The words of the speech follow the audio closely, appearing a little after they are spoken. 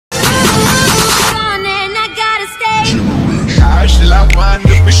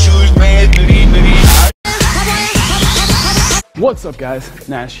What's up guys,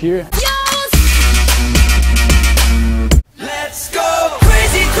 Nash here. Let's go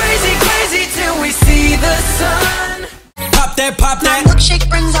crazy, crazy, crazy till we see the sun. Pop that, pop that. My milkshake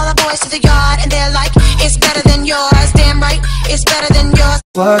brings all the boys to the yard, and they're like, it's better than yours. Damn right, it's better than yours.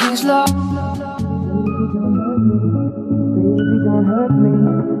 What is love?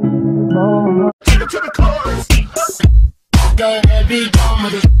 Take it to the chorus. Go ahead, be gone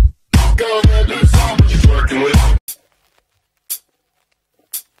with it. Go ahead, be gone with it. Working with it.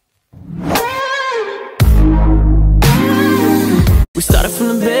 We started from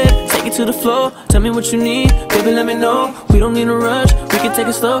the bed, take it to the floor. Tell me what you need, baby, let me know. We don't need a rush, we can take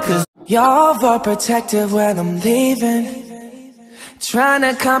it slow, cause y'all overprotective when I'm leaving. Trying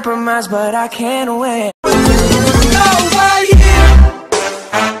to compromise, but I can't win.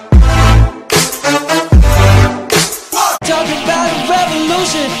 Talking about a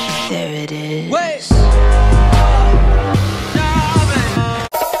revolution. There it is. Wait.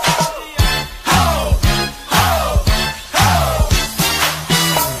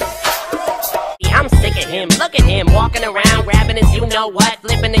 I'm sick of him, look at him, walking around, grabbing his you-know-what,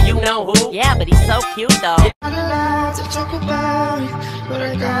 flipping the you-know-who. Yeah, but he's so cute, though. I'm allowed to talk about it, but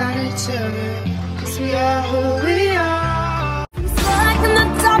I gotta tell it, 'cause we are who we are. I'm stuck in the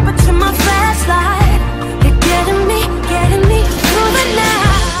dark, but you're my flashlight. You're getting me through the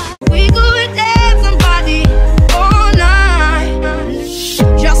night. We could have somebody all night.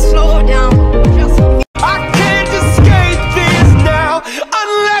 Just slow down. I can't escape this now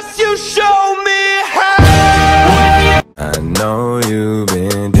unless you show me how. I know you've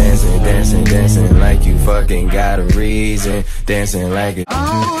been dancing, dancing, dancing like you fucking got a reason. Dancing like it.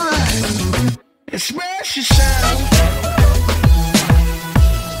 And smash yourself.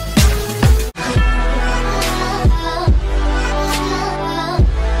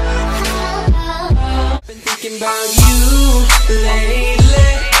 Been thinking about you lately.